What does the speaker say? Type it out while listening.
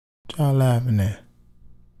What y'all laughing at?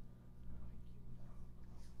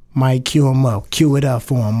 Mike, cue him up. Cue it up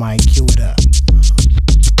for him, Mike. Cue it up.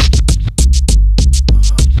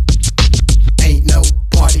 Ain't no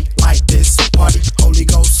party like this party. Holy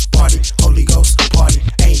Ghost party. Holy Ghost party.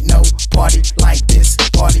 Ain't no party like this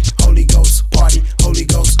party. Holy Ghost party. Holy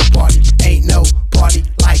Ghost party. Ain't no party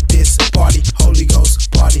like this party. Holy Ghost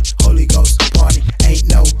party. Holy Ghost party. Ain't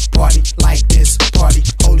no party like this party.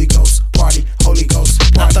 Holy Ghost party. Holy Ghost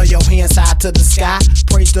party. Now throw your hands high to the sky.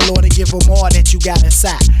 Praise the Lord and give him all that you got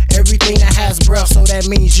inside. Everything that has breath, so that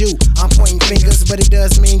means you. I'm pointing fingers, but it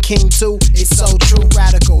does mean king too. It's so true,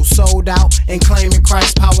 radical, sold out, and claiming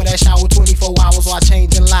Christ's power that shower 24 hours while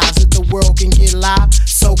changing lives. If the world can get live,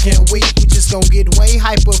 so can we. We just gon' get way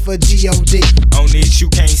hyper for G.O.D. On this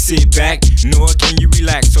you can't sit back, nor can you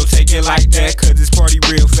relax. So take it like that, cause this party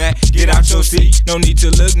real fat. Get out your seat, no need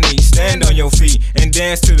to look neat. Stand on your feet and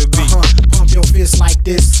dance to the beat. Pump your fists like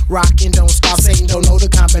this, rock and don't stop. Satan don't know the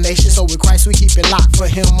combination, so with Christ we keep it locked. For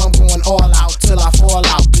him I'm going all out till I fall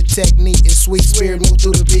out. The technique is sweet, spirit move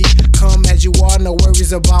through the beat. Come as you are, no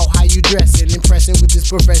worries about how you dress. And impressing with this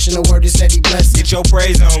professional word is that he blessed. Get your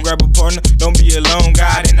praise on, grab a partner, don't be alone.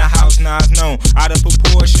 God in the house, now it's known. Out of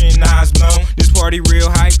proportion, now it's blown. This party real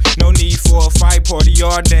hype, no need for a fight. Party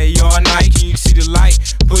all day, all night, can you see the light?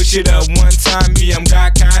 Push it up one time, me I'm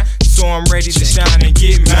God kind, so I'm ready to shine and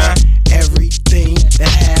get mine. Everything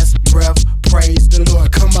that has breath, praise the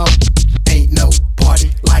Lord. Come on. Ain't no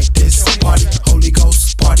party like this party. Holy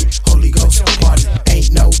Ghost party. Holy Ghost party.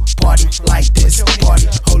 Ain't no party like this party.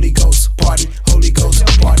 Holy Ghost party. Holy Ghost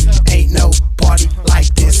party. Ain't no party like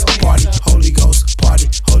this party. Holy Ghost party.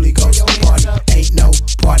 Holy Ghost party. Ain't no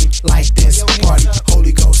party like this party.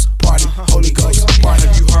 Holy Ghost party. Holy Ghost party.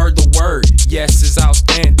 Have you heard the word? Yes, it's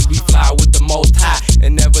outstanding. We fly with the Most High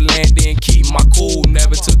and never land in. Keep my cool,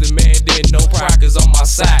 never to demand it. No pride is on my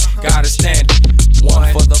side. God is standing.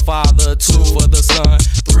 1 for the Father, 2 for the Son,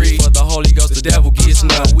 3 for the Holy Ghost. The devil gets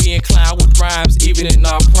none. We incline with rhymes, even in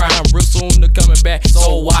our prime. Real soon to coming back,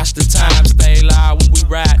 so watch the time. Stay live when we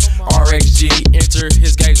ride. RXG, enter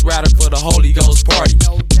his gates, rider for the Holy Ghost party.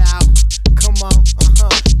 No doubt. Come on,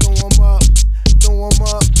 throw 'em up, throw 'em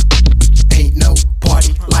up. Ain't no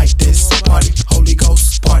party like this party. Holy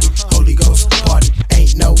Ghost party. Holy Ghost party.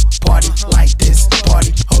 Ain't no party like this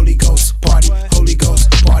party. Holy Ghost party. Holy Ghost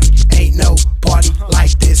party. Ain't no party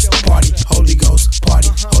like this party. Holy Ghost party.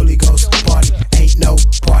 Holy Ghost party. Ain't no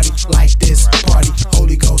party like this party.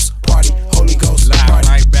 Holy Ghost party. Holy Ghost party.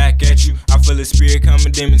 Right back at you. I feel the spirit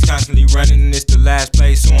coming, demons constantly running. This the last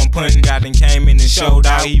place, so I'm punting. God done came in and showed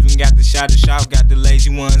out. Even got the shot of shout. Got the lazy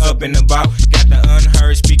ones up and about. Got the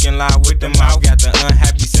unheard speaking loud with the mouth. Got the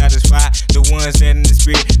unhappy satisfied. The ones that in the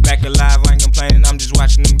spirit back alive. I ain't complaining. I'm just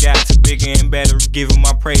watching them guys bigger and better. Giving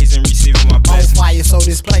my praise and receiving my blessing. On fire, so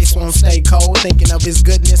this place won't stay cold. Thinking of his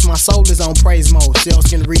goodness, my soul is on praise mode. Sales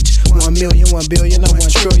can reach 1 million, 1 billion, or 1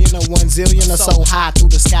 trillion, or 1 zillion, or so high through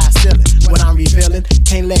the sky ceiling. What I'm revealing,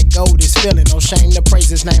 can't let go of this feeling. No shame to praise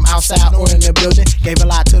his name outside or in the building. Gave a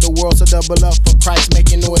lot to the world, so double up for Christ.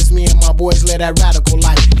 Making noise, me and my boys live that radical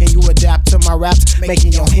life. Can you adapt to my raps?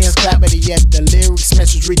 Making your hands clap, but yet the lyrics,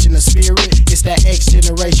 message reaching the spirit. It's that X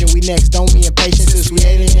generation, we next, don't be impatient. Since we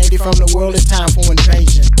alienated from the world, it's time for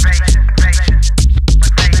invasion.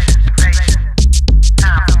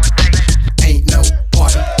 Ain't no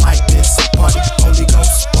party like this party. Holy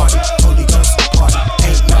Ghost party. Holy Ghost party.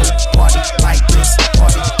 Ain't no party like this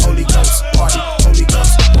party. Holy Ghost party. Holy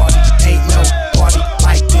Ghost party. Ain't no party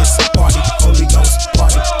like this party. Holy Ghost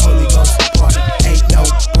party. Holy Ghost party. Ain't no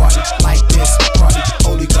party like this party.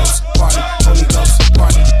 Holy Ghost party. Holy Ghost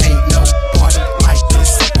party. Ain't no party like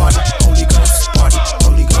this party. Holy Ghost party.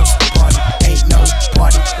 Holy Ghost party. Ain't no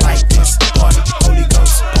party like this party. Holy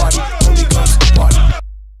Ghost party. Holy Ghost party.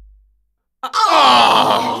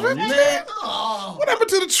 Oh, man. What happened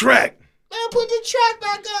to the track? Man, put the track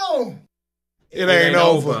back on. It ain't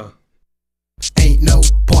over. Ain't no